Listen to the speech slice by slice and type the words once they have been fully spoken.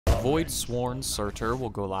Voidsworn Surtr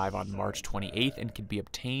will go live on March 28th and can be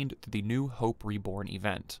obtained through the new Hope Reborn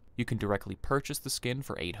event. You can directly purchase the skin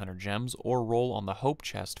for 800 gems or roll on the Hope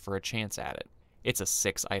chest for a chance at it. It's a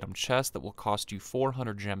 6-item chest that will cost you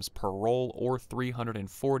 400 gems per roll or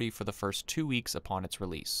 340 for the first 2 weeks upon its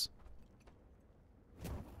release.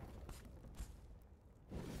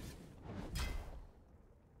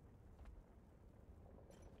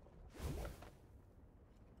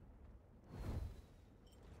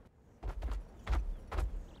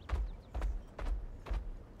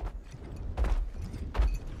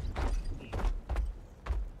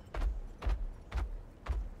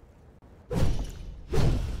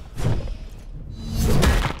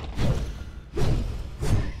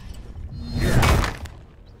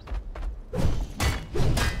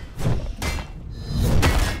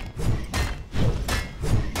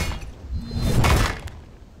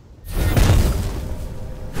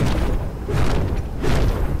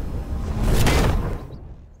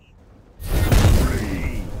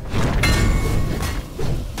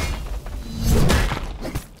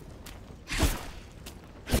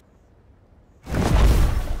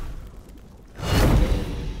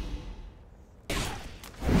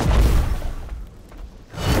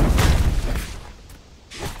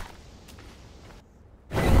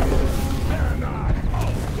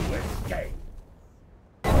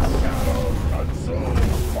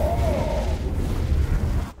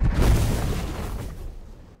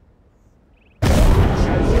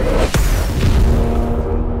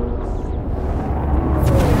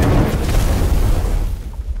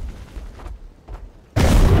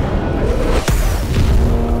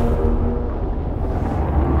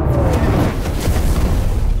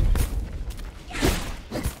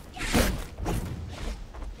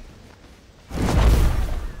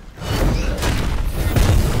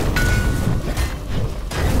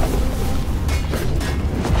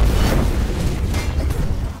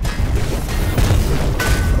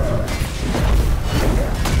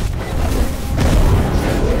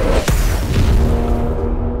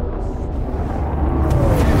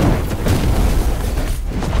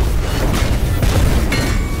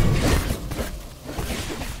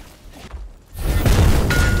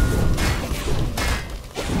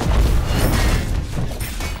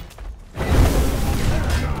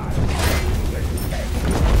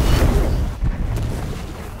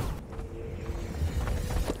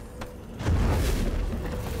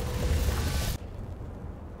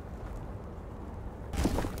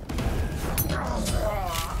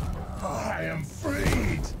 I am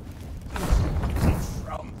freed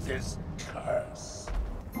from this curse.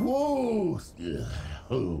 Whoa!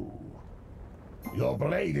 Your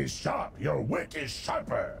blade is sharp, your wit is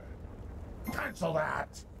sharper. Cancel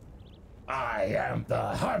that. I am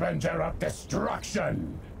the harbinger of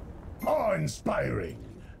destruction. Awe-inspiring.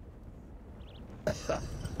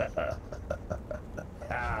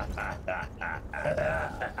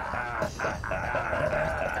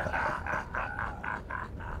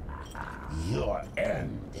 Your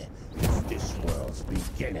end is this world's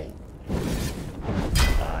beginning.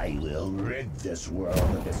 I will rid this world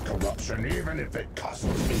of its corruption, even if it costs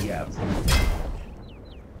me everything.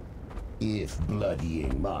 If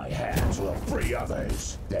bloodying my hands will free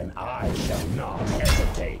others, then I shall not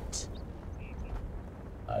hesitate.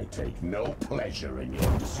 I take no pleasure in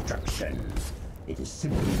your destruction. It is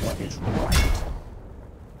simply what is right.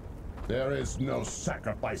 There is no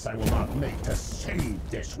sacrifice I will not make to save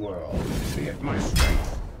this world, be it my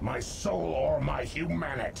strength, my soul, or my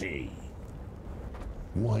humanity.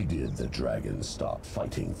 Why did the dragon stop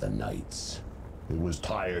fighting the knights? It was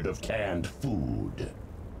tired of canned food.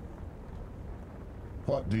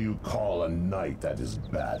 What do you call a knight that is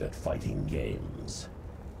bad at fighting games?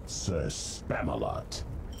 Sir Spamalot.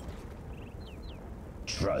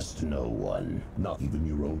 Trust no one, not even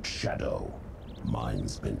your own shadow.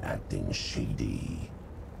 Mine's been acting shady.